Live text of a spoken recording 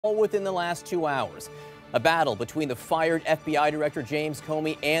all within the last 2 hours. A battle between the fired FBI Director James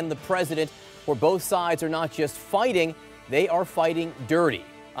Comey and the president, where both sides are not just fighting, they are fighting dirty.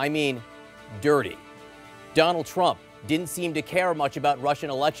 I mean, dirty. Donald Trump didn't seem to care much about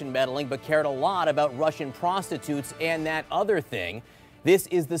Russian election meddling, but cared a lot about Russian prostitutes and that other thing. This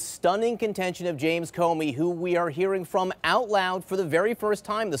is the stunning contention of James Comey, who we are hearing from out loud for the very first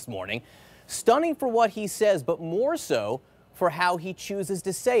time this morning. Stunning for what he says, but more so for how he chooses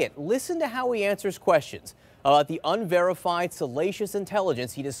to say it. Listen to how he answers questions about the unverified, salacious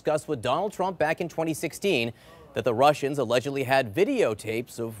intelligence he discussed with Donald Trump back in 2016, that the Russians allegedly had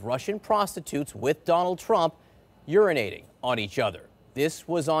videotapes of Russian prostitutes with Donald Trump urinating on each other. This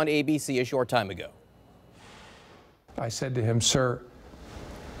was on ABC a short time ago. I said to him, "Sir,"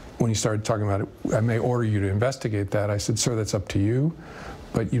 when he started talking about it, "I may order you to investigate that." I said, "Sir, that's up to you,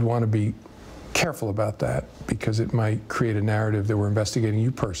 but you'd want to be careful about that because it might create a narrative that we're investigating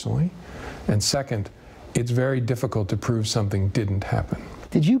you personally. And second, it's very difficult to prove something didn't happen."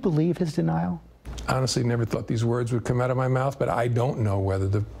 Did you believe his denial? Honestly, never thought these words would come out of my mouth, but I don't know whether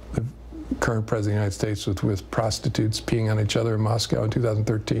the current president of the United States was with prostitutes peeing on each other in Moscow in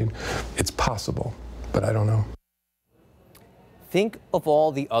 2013. It's possible, but I don't know. Think of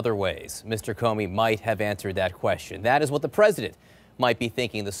all the other ways Mr. Comey might have answered that question. That is what the president might be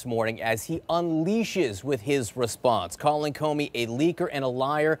thinking this morning as he unleashes with his response, calling Comey a leaker and a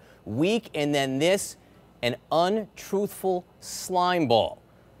liar, weak, and then this, an untruthful slimeball.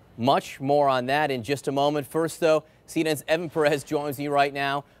 Much more on that in just a moment. First, though, CNN's Evan Perez joins me right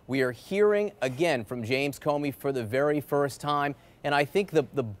now. We are hearing again from James Comey for the very first time, and I think the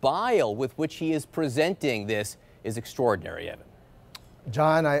bile with which he is presenting this is extraordinary, Evan.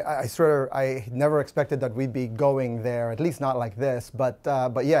 John, I never expected that we'd be going there, at least not like this. But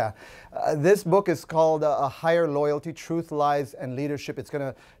yeah, this book is called A Higher Loyalty: Truth, Lies, and Leadership. It's going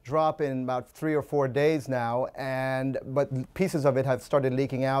to drop in about 3 or 4 days now, but pieces of it have started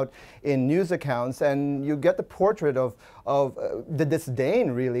leaking out in news accounts, and you get the portrait of the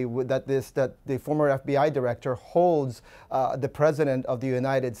disdain, really, that the former FBI director holds the president of the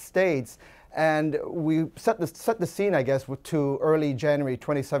United States. And we set the scene, I guess, to early January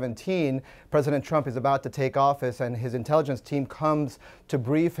 2017. President Trump is about to take office, and his intelligence team comes to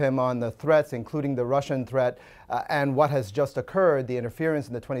brief him on the threats, including the Russian threat and what has just occurred, the interference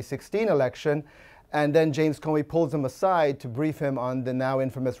in the 2016 election. And then James Comey pulls him aside to brief him on the now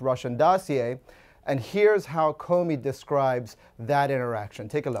infamous Russian dossier. And here's how Comey describes that interaction.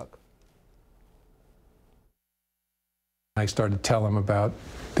 Take a look. I started to tell him about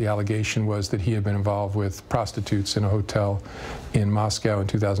the allegation was that he had been involved with prostitutes in a hotel in Moscow in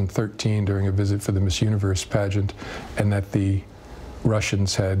 2013 during a visit for the Miss Universe pageant, and that the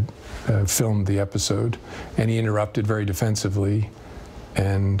Russians had filmed the episode. And he interrupted very defensively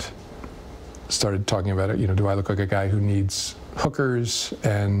and started talking about it. You know, do I look like a guy who needs hookers?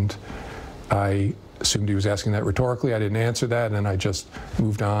 And I assumed he was asking that rhetorically. I didn't answer that, and then I just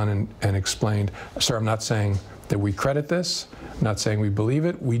moved on and explained, "Sir, I'm not saying that we credit this, I'm not saying we believe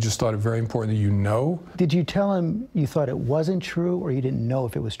it. We just thought it very important that you know." Did you tell him you thought it wasn't true, or you didn't know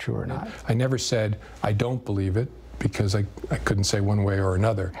if it was true or not? I never said I don't believe it, because I couldn't say one way or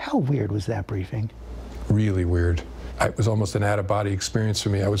another. How weird was that briefing? Really weird. It was almost an out-of-body experience for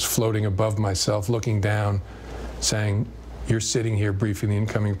me. I was floating above myself, looking down, saying, "You're sitting here briefing the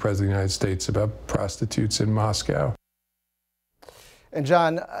incoming president of the United States about prostitutes in Moscow." And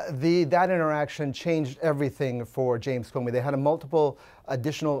John, that interaction changed everything for James Comey. They had multiple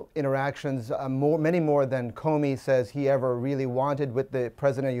additional interactions, many more than Comey says he ever really wanted with the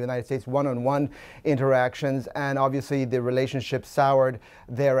President of the United States, one-on-one interactions, and obviously the relationship soured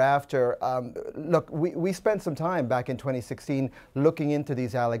thereafter. Look, we spent some time back in 2016 looking into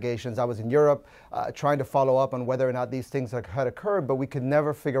these allegations. I was in Europe trying to follow up on whether or not these things had occurred, but we could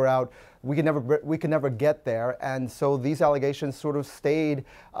never figure out, we could never get there, and so these allegations sort of stayed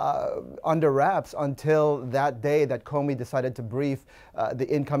under wraps until that day that Comey decided to brief the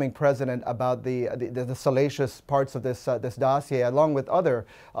incoming president about the salacious parts of this dossier, along with other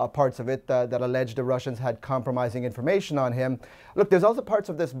parts of it that alleged the Russians had compromising information on him. Look, there's also parts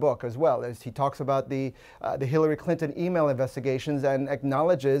of this book as well, as he talks about the Hillary Clinton email investigations and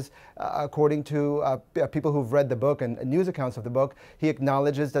acknowledges, according to people who've read the book and news accounts of the book, he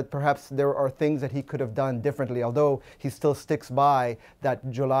acknowledges that perhaps there are things that he could have done differently, although he still sticks by that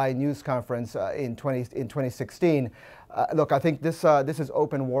July news conference in 2016. Look, I think this is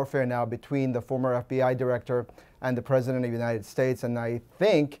open warfare now between the former FBI director and the President of the United States. And I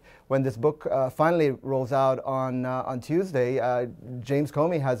think when this book finally rolls out on Tuesday, James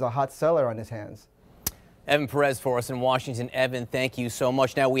Comey has a hot seller on his hands. Evan Perez for us in Washington. Evan, thank you so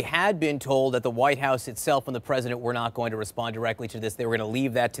much. Now, we had been told that the White House itself and the president were not going to respond directly to this. They were going to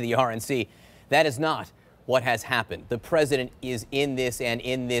leave that to the RNC. That is not what has happened. The president is in this, and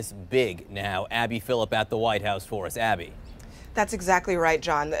in this big now. Abby Phillip at the White House for us. Abby. That's exactly right,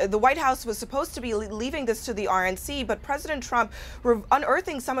 John. The White House was supposed to be leaving this to the RNC, but President Trump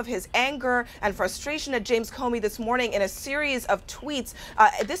unearthing some of his anger and frustration at James Comey this morning in a series of tweets.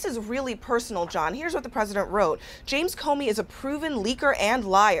 This is really personal, John. Here's what the president wrote. James Comey is a proven leaker and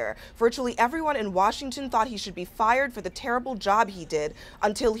liar. Virtually everyone in Washington thought he should be fired for the terrible job he did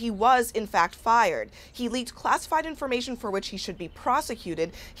until he was, in fact, fired. He leaked classified information for which he should be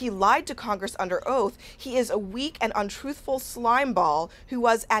prosecuted. He lied to Congress under oath. He is a weak and untruthful slimeball who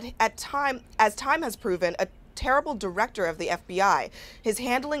was as time has proven, a terrible director of the FBI. His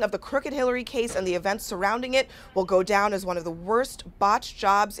handling of the crooked Hillary case and the events surrounding it will go down as one of the worst botched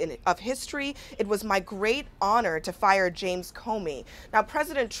jobs of history. It was my great honor to fire James Comey. Now,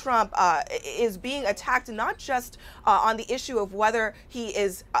 President Trump is being attacked not just on the issue of whether he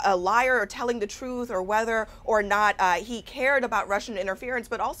is a liar or telling the truth, or whether or not he cared about Russian interference,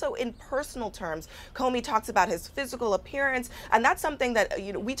 but also in personal terms. Comey talks about his physical appearance, and that's something that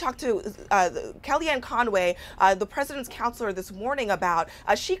we talked to Kellyanne Conway, the president's counselor, this morning about.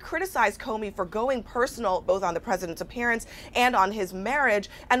 She criticized Comey for going personal both on the president's appearance and on his marriage,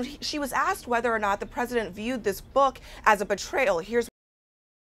 and she was asked whether or not the president viewed this book as a betrayal. Here's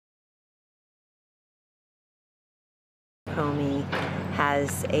Comey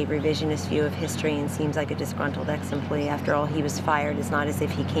has a revisionist view of history and seems like a disgruntled ex-employee. After all, he was fired. It's not as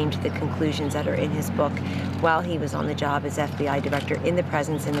if he came to the conclusions that are in his book while he was on the job as FBI director in the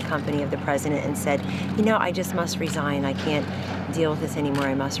presence, in the company of the president, and said, you know, I just must resign. I can't deal with this anymore.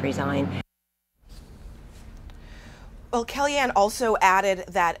 I must resign. Well, Kellyanne also added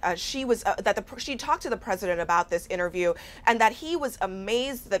that she talked to the president about this interview, and that he was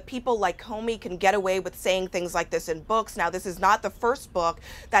amazed that people like Comey can get away with saying things like this in books. Now, this is not the first book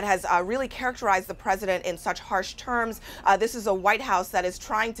that has really characterized the president in such harsh terms. This is a White House that is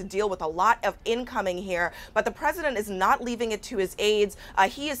trying to deal with a lot of incoming here, but the president is not leaving it to his aides.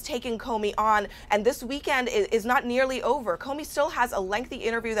 He is taking Comey on, and this weekend is not nearly over. Comey still has a lengthy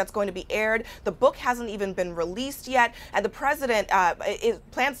interview that's going to be aired. The book hasn't even been released yet. And the president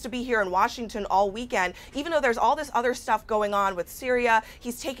plans to be here in Washington all weekend. Even though there's all this other stuff going on with Syria,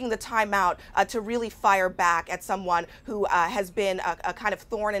 he's taking the time out to really fire back at someone who has been a kind of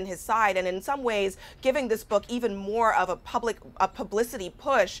thorn in his side, and in some ways giving this book even more of a publicity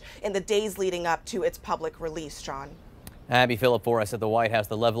push in the days leading up to its public release, John. Abby Phillip for us at the White House.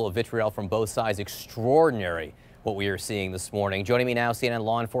 The level of vitriol from both sides, extraordinary. What we are seeing this morning. Joining me now, CNN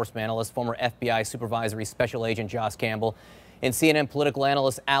law enforcement analyst, former FBI supervisory special agent Josh Campbell, and CNN political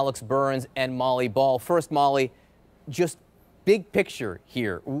analyst Alex Burns and Molly Ball. First, Molly, just big picture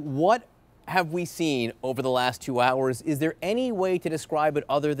here. What have we seen over the last 2 hours? Is there any way to describe it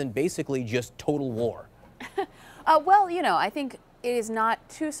other than basically just total war? Well, you know, I think it is not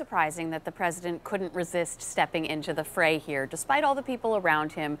too surprising that the president couldn't resist stepping into the fray here, despite all the people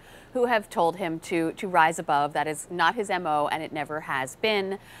around him who have told him to rise above. That is not his MO, and it never has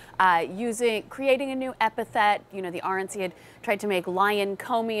been. Creating a new epithet. You know, the RNC had tried to make Lion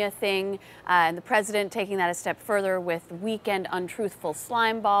Comey a thing, and the president taking that a step further with weekend untruthful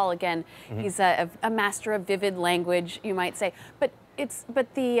slimeball. Again, he's a master of vivid language, you might say. But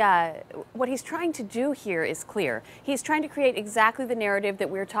what he's trying to do here is clear. He's trying to create exactly the narrative that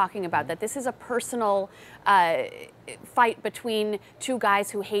we're talking about, that this is a personal fight between two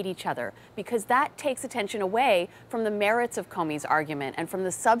guys who hate each other, because that takes attention away from the merits of Comey's argument and from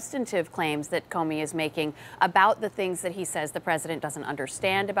the substantive claims that Comey is making about the things that he says the president doesn't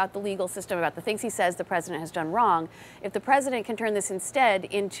understand about the legal system, about the things he says the president has done wrong. If the president can turn this instead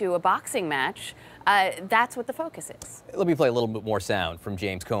into a boxing match, that's what the focus is. Let me play a little bit more sound from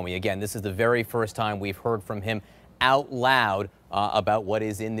James Comey. Again, this is the very first time we've heard from him out loud about what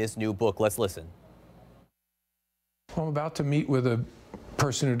is in this new book. Let's listen. I'm about to meet with a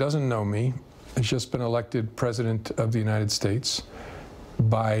person who doesn't know me. He's just been elected president of the United States.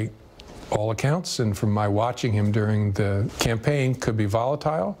 By all accounts, and from my watching him during the campaign, could be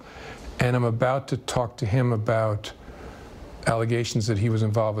volatile. And I'm about to talk to him about allegations that he was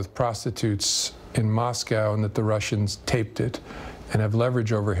involved with prostitutes in Moscow and that the Russians taped it and have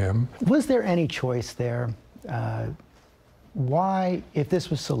leverage over him. Was there any choice there? Why, if this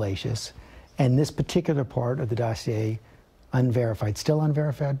was salacious, and this particular part of the dossier unverified, still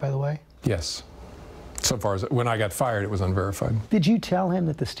unverified, by the way? Yes. So far as when I got fired, it was unverified. Did you tell him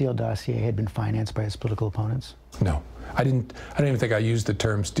that the Steele dossier had been financed by his political opponents? No. I don't even think I used the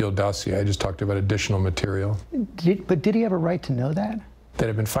term Steele dossier. I just talked about additional material. But did he have a right to know that? That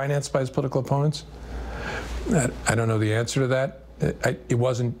had been financed by his political opponents? I don't know the answer to that. It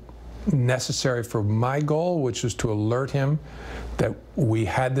wasn't necessary for my goal, which was to alert him that we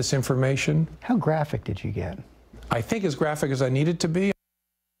had this information. How graphic did you get? I think as graphic as I needed to be.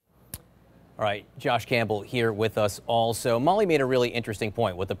 All right, Josh Campbell here with us also. Molly made a really interesting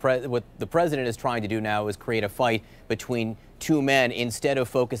point. What the president is trying to do now is create a fight between two men instead of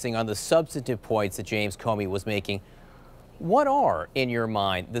focusing on the substantive points that James Comey was making. What are, in your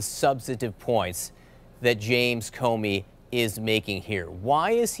mind, the substantive points that James Comey is making here?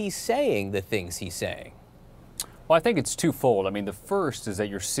 Why is he saying the things he's saying? Well, I think it's twofold. I mean, the first is that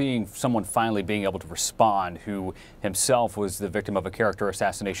you're seeing someone finally being able to respond who himself was the victim of a character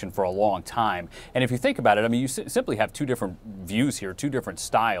assassination for a long time. And if you think about it, I mean, you simply have two different views here, two different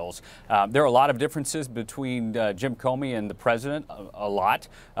styles. There are a lot of differences between Jim Comey and the president, a lot.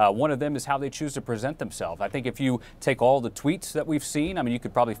 One of them is how they choose to present themselves. I think if you take all the tweets that we've seen, I mean, you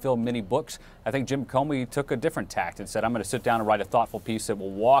could probably fill many books. I think Jim Comey took a different tact and said, I'm going to sit down and write a thoughtful piece that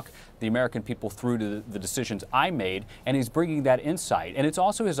will walk the American people through to the decisions I made, and he's bringing that insight. And it's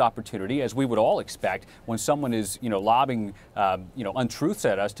also his opportunity, as we would all expect, when someone is, lobbing, untruths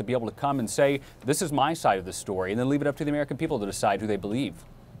at us, to be able to come and say, this is my side of the story, and then leave it up to the American people to decide who they believe.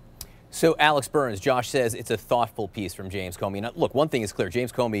 So, Alex Burns, Josh says it's a thoughtful piece from James Comey. Now, look, one thing is clear.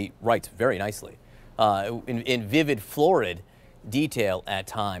 James Comey writes very nicely, in vivid, florid detail at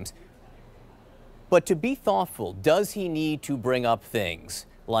times. But to be thoughtful, does he need to bring up things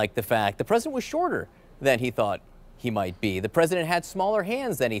like the fact the president was shorter than he thought he might be? The president had smaller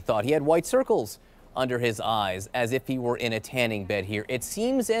hands than he thought. He had white circles under his eyes, as if he were in a tanning bed here. It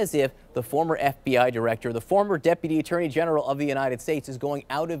seems as if the former FBI director, the former Deputy Attorney General of the United States, is going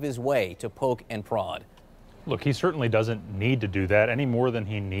out of his way to poke and prod. Look, he certainly doesn't need to do that any more than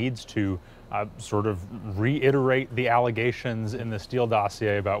he needs to sort of reiterate the allegations in the Steele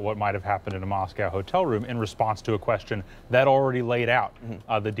dossier about what might have happened in a Moscow hotel room in response to a question that already laid out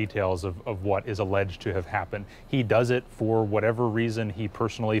the details of what is alleged to have happened. He does it for whatever reason he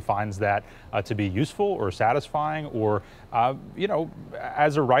personally finds that to be useful or satisfying, or,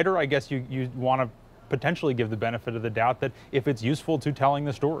 as a writer, I guess you want to potentially give the benefit of the doubt that if it's useful to telling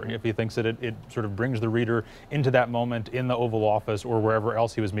the story, if he thinks that it sort of brings the reader into that moment in the Oval Office or wherever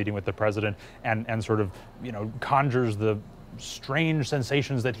else he was meeting with the president, and sort of, conjures the strange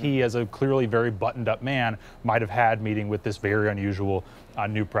sensations that he, as a clearly very buttoned up man, might have had meeting with this very unusual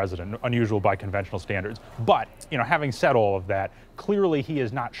new president, unusual by conventional standards. But, having said all of that, clearly he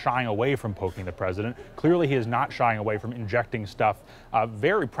is not shying away from poking the president. Clearly he is not shying away from injecting stuff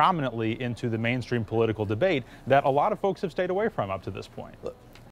very prominently into the mainstream political debate that a lot of folks have stayed away from up to this point.